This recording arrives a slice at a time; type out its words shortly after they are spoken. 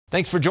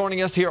Thanks for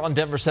joining us here on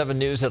Denver 7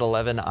 News at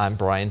 11. I'm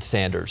Brian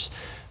Sanders.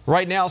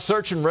 Right now,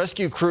 search and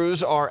rescue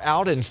crews are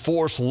out in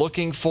force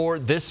looking for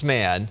this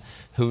man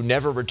who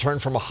never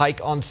returned from a hike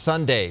on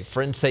Sunday.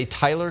 Friends say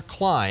Tyler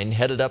Klein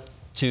headed up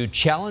to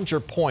Challenger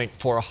Point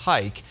for a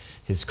hike.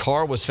 His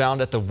car was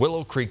found at the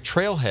Willow Creek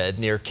trailhead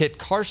near Kit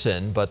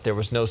Carson, but there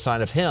was no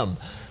sign of him.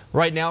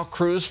 Right now,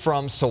 crews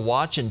from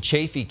Saguache and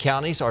Chaffee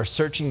counties are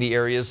searching the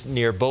areas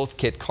near both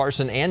Kit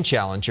Carson and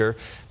Challenger.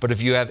 But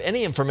if you have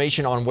any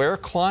information on where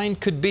Klein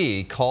could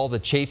be, call the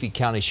Chaffee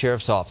County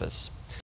Sheriff's Office.